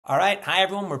All right. Hi,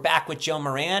 everyone. We're back with Joe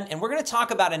Moran, and we're going to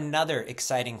talk about another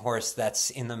exciting horse that's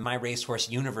in the My Racehorse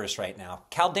universe right now.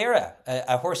 Caldera,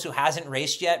 a horse who hasn't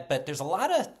raced yet, but there's a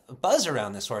lot of buzz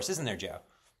around this horse, isn't there, Joe?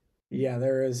 Yeah,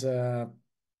 there is a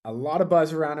lot of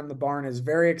buzz around him. The barn is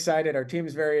very excited. Our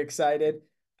team's very excited.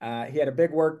 He had a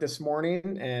big work this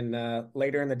morning and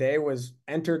later in the day was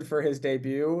entered for his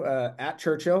debut at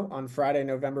Churchill on Friday,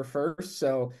 November 1st.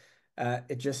 So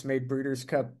it just made Breeders'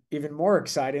 Cup even more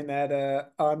exciting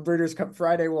that on Breeders' Cup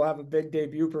Friday, we'll have a big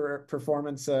debut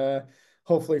performance,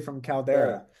 hopefully from Sure.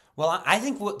 Caldera. Well, I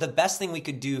think the best thing we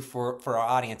could do for our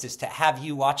audience is to have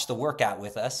you watch the workout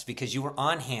with us because you were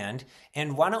on hand.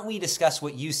 And why don't we discuss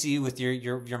what you see with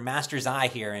your master's eye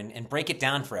here and break it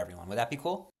down for everyone? Would that be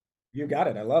cool? You got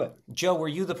it. I love it. Joe, were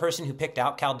you the person who picked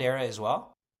out Caldera as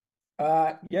well?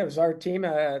 Yeah, it was our team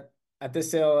at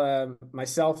this sale.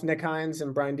 Myself, Nick Hines,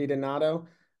 and Brian DiDonato.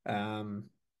 Um,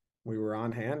 we were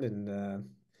on hand, and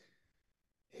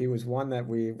he was one that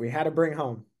we had to bring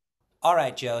home. All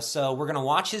right, Joe. So we're gonna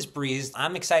watch his breeze.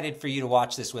 I'm excited for you to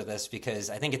watch this with us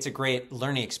because I think it's a great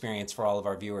learning experience for all of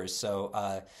our viewers. So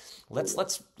let's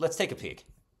take a peek.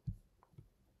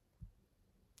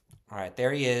 All right,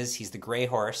 there he is. He's the gray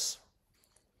horse,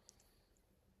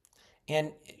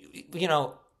 and you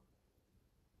know,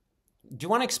 do you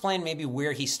want to explain maybe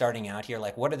where he's starting out here?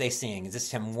 Like, what are they seeing? Is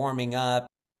this him warming up?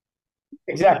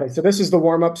 Exactly. So this is the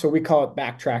warm up. So we call it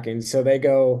backtracking. So they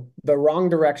go the wrong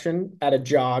direction at a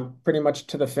jog, pretty much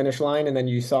to the finish line, and then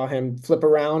you saw him flip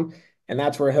around, and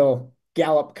that's where he'll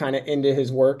gallop kind of into his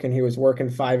work. And he was working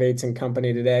 5/8 in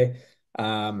company today.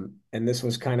 And this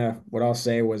was kind of what I'll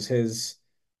say was his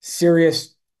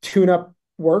serious tune-up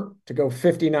work to go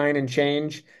 59 and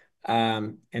change.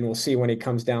 And we'll see when he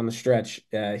comes down the stretch.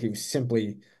 He was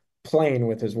simply playing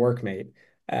with his workmate.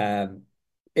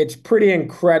 It's pretty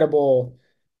incredible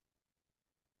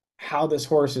how this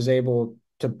horse is able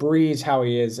to breeze how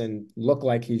he is and look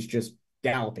like he's just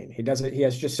galloping. He does it. He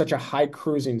has just such a high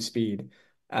cruising speed.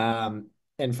 And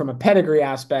from a pedigree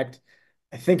aspect,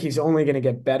 I think he's only going to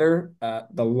get better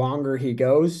the longer he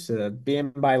goes.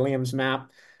 Being by Liam's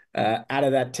map, out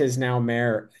of that Tis Now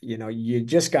mare, you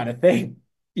just got to think,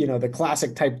 the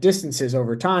classic type distances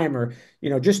over time, or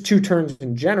just two turns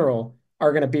in general,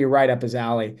 are going to be right up his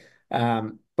alley.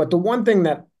 But the one thing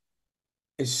that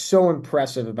is so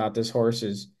impressive about this horse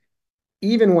is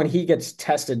even when he gets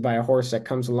tested by a horse that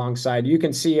comes alongside, you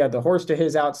can see the horse to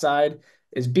his outside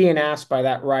is being asked by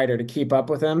that rider to keep up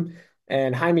with him.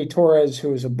 And Jaime Torres, who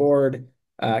was aboard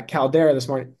Caldera this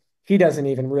morning, he doesn't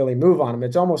even really move on him.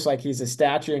 It's almost like he's a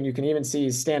statue, and you can even see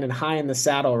he's standing high in the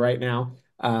saddle right now,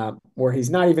 where he's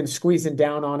not even squeezing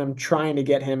down on him, trying to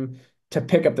get him to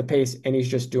pick up the pace, and he's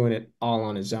just doing it all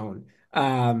on his own.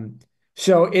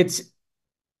 So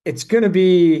it's going to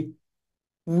be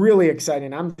really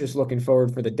exciting. I'm just looking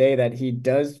forward for the day that he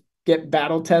does get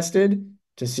battle tested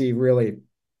to see really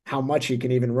how much he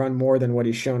can even run more than what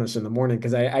he's shown us in the morning.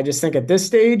 Because I just think at this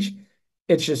stage,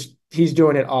 it's just he's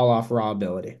doing it all off raw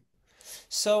ability.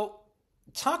 So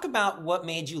talk about what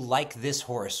made you like this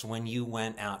horse when you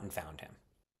went out and found him.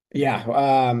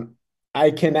 Yeah,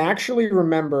 I can actually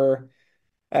remember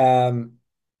um,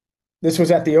 this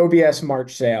was at the OBS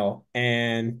March sale,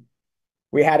 and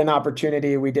we had an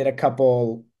opportunity. We did a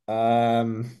couple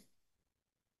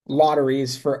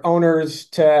lotteries for owners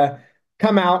to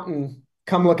come out and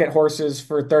come look at horses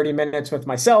for 30 minutes with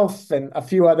myself and a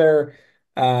few other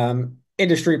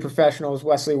industry professionals.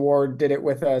 Wesley Ward did it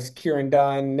with us, Kieran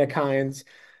Dunn, Nick Hines.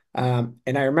 And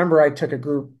I remember I took a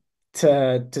group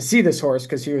to see this horse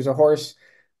because he was a horse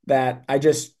that I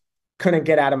just couldn't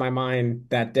get out of my mind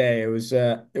that day. It was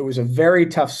a very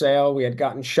tough sale. We had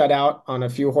gotten shut out on a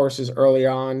few horses early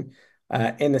on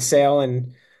in the sale,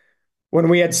 and when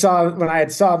I had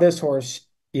saw this horse,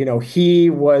 he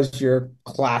was your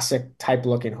classic type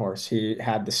looking horse. He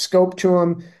had the scope to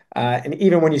him, and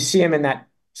even when you see him in that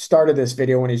start of this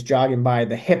video when he's jogging by,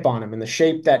 the hip on him and the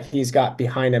shape that he's got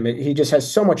behind him, he just has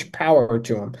so much power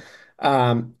to him.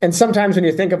 And sometimes when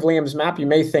you think of Liam's map, you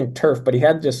may think turf, but he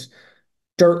had this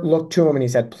dirt look to him, and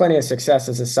he's had plenty of success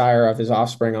as a sire of his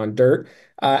offspring on dirt.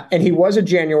 And he was a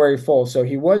January foal, so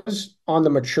he was on the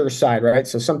mature side, right?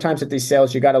 So sometimes at these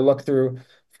sales, you got to look through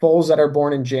foals that are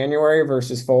born in January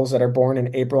versus foals that are born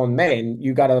in April and May, and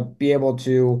you got to be able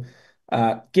to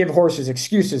give horses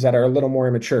excuses that are a little more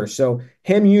immature. So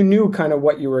him, you knew kind of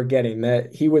what you were getting,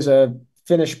 that he was a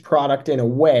finished product in a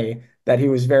way that he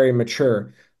was very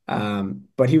mature.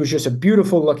 But he was just a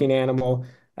beautiful looking animal.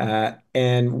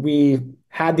 And we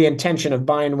had the intention of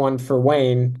buying one for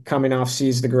Wayne coming off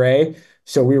Seize the Gray.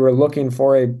 So we were looking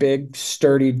for a big,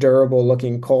 sturdy, durable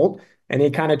looking colt. And he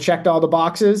kind of checked all the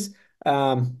boxes.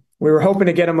 We were hoping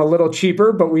to get him a little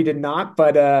cheaper, but we did not.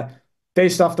 But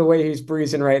based off the way he's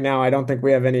breezing right now, I don't think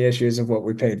we have any issues of what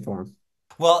we paid for him.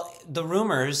 Well, the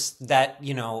rumors that,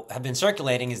 have been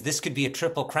circulating is this could be a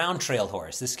Triple Crown trail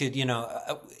horse. This could,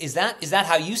 is that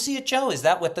how you see it, Joe? Is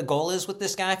that what the goal is with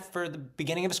this guy for the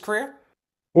beginning of his career?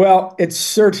 Well, it's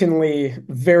certainly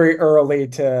very early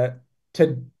to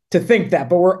to think that,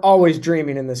 but we're always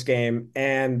dreaming in this game.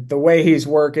 And the way he's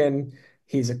working,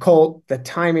 he's a colt. The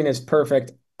timing is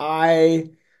perfect. The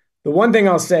one thing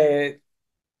I'll say,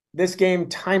 this game,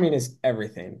 timing is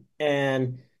everything.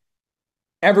 And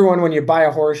everyone, when you buy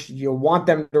a horse, you want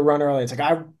them to run early. It's like,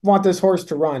 I want this horse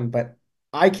to run, but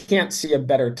I can't see a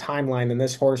better timeline than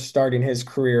this horse starting his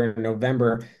career in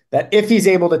November. That if he's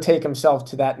able to take himself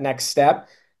to that next step,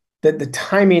 that the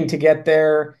timing to get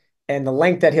there and the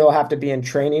length that he'll have to be in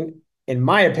training, in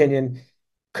my opinion,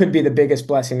 could be the biggest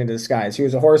blessing in disguise. He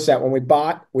was a horse that when we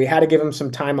bought, we had to give him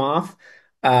some time off.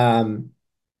 Um,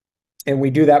 and we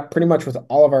do that pretty much with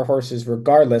all of our horses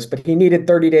regardless, but he needed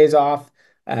 30 days off.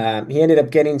 He ended up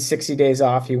getting 60 days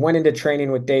off. He went into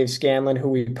training with Dave Scanlon, who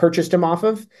we purchased him off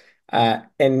of,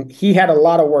 and he had a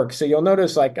lot of work. So you'll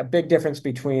notice like a big difference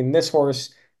between this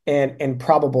horse and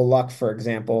Probable Luck, for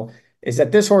example, is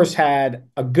that this horse had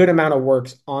a good amount of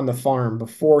works on the farm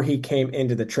before he came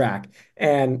into the track.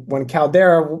 And when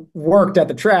Caldera worked at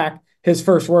the track, his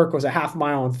first work was a half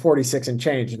mile and 46 and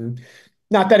change. And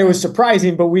not that it was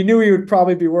surprising, but we knew he would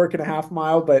probably be working a half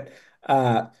mile. But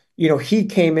uh, he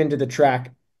came into the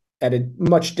track at a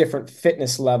much different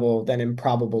fitness level than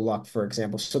Improbable Luck, for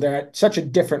example. So they're at such a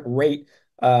different rate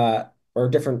or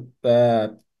different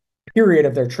period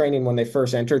of their training when they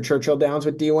first entered Churchill Downs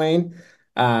with D Wayne.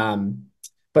 Um,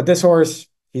 but this horse,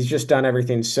 he's just done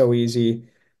everything so easy.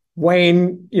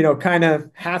 Wayne, kind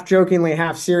of half jokingly,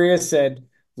 half serious, said,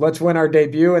 let's win our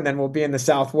debut and then we'll be in the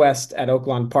Southwest at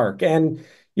Oaklawn Park. And,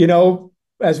 you know,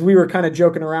 as we were kind of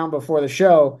joking around before the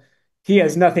show, he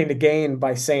has nothing to gain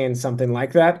by saying something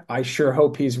like that. I sure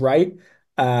hope he's right.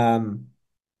 Um,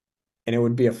 and it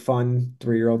would be a fun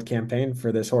 3-year-old campaign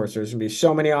for this horse. There's going to be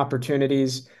so many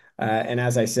opportunities. And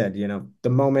as I said, the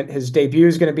moment his debut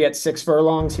is going to be at 6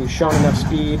 furlongs, he's shown enough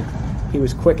speed. He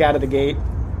was quick out of the gate.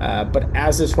 But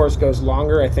as this horse goes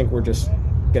longer, I think we're just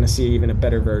going to see even a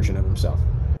better version of himself.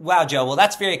 Wow, Joe. Well,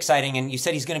 that's very exciting. And you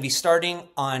said he's going to be starting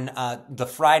on the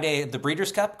Friday of the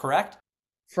Breeders' Cup, correct?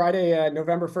 Friday,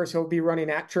 November 1st, he'll be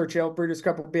running at Churchill. Breeders'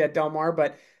 Cup will be at Del Mar,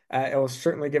 but it will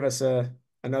certainly give us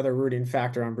another rooting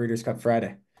factor on Breeders' Cup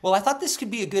Friday. Well, I thought this could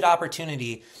be a good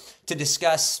opportunity to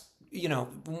discuss.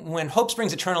 When hope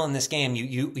springs eternal in this game,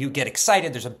 you get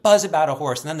excited. There's a buzz about a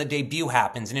horse, and then the debut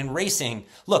happens. And in racing,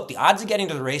 look, the odds of getting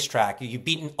to the racetrack, you've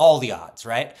beaten all the odds,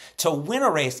 right? To win a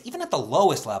race, even at the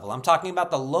lowest level, I'm talking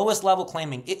about the lowest level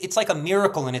claiming, it's like a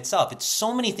miracle in itself. It's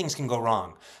so many things can go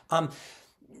wrong.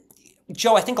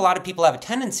 Joe, I think a lot of people have a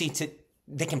tendency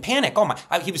they can panic. Oh my,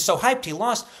 he was so hyped, he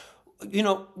lost.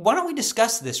 Why don't we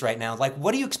discuss this right now? Like,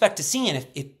 what do you expect to see? And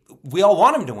if we all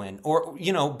want him to win, or,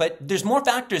 but there's more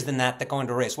factors than that go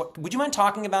into a race. Would you mind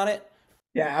talking about it?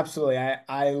 Yeah, absolutely.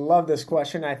 I love this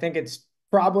question. I think it's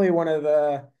probably one of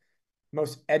the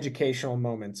most educational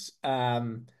moments.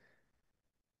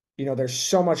 There's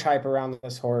so much hype around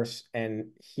this horse, and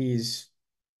he's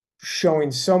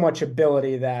showing so much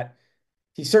ability that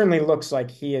he certainly looks like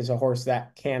he is a horse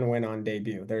that can win on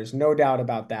debut. There's no doubt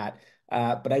about that.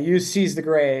 But I use Seize the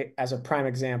Gray as a prime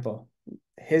example.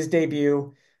 His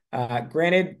debut,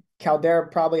 granted, Caldera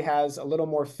probably has a little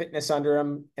more fitness under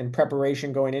him and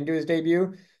preparation going into his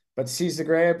debut, but Seize the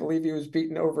Gray, I believe he was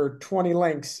beaten over 20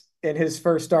 lengths in his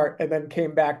first start and then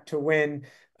came back to win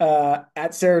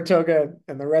at Saratoga,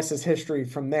 and the rest is history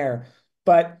from there.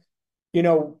 But, you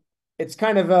know, it's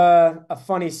kind of a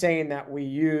funny saying that we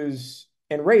use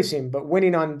in racing, but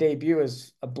winning on debut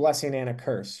is a blessing and a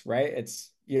curse, right?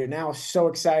 You're now so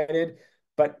excited,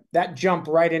 but that jump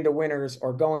right into winners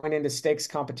or going into stakes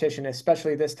competition,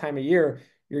 especially this time of year,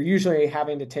 you're usually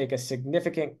having to take a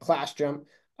significant class jump,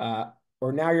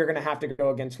 or now you're going to have to go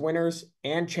against winners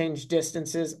and change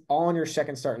distances all in your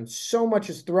second start. And so much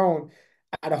is thrown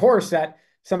at a horse that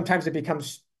sometimes it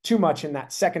becomes too much in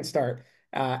that second start.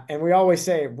 And we always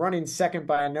say running second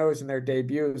by a nose in their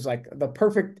debut is like the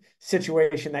perfect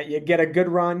situation that you get a good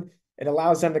run. It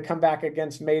allows them to come back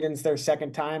against maidens their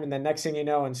second time. And then next thing you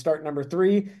know, in start number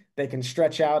 3, they can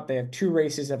stretch out. They have 2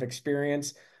 races of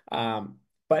experience.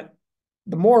 But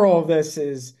the moral of this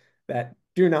is that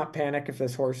do not panic if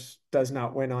this horse does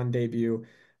not win on debut.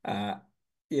 Uh,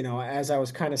 as I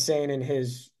was kind of saying in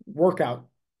his workout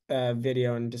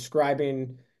video and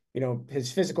describing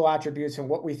his physical attributes and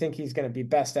what we think he's going to be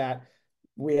best at.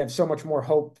 we have so much more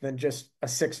hope than just a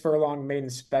 6 furlong maiden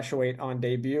special weight on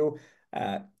debut.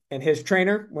 Uh, and his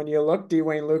trainer, when you look,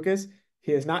 Dwayne Lucas,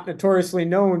 he is not notoriously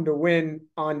known to win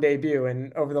on debut.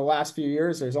 And over the last few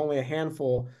years, there's only a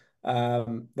handful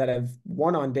that have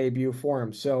won on debut for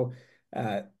him. So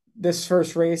uh, this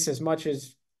first race, as much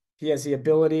as he has the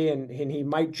ability and he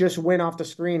might just win off the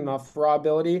screen off raw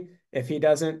ability, if he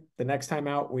doesn't, the next time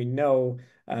out, we know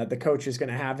the coach is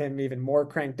going to have him even more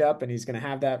cranked up and he's going to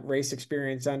have that race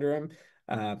experience under him.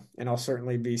 And I'll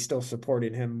certainly be still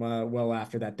supporting him well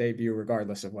after that debut,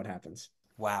 regardless of what happens.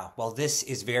 Wow. Well, this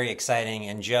is very exciting.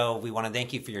 And Joe, we want to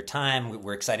thank you for your time.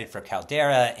 We're excited for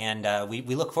Caldera, and we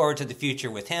look forward to the future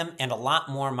with him and a lot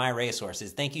more My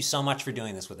Racehorses. Thank you so much for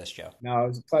doing this with us, Joe. No, it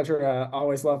was a pleasure.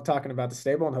 Always love talking about the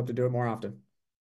stable and hope to do it more often.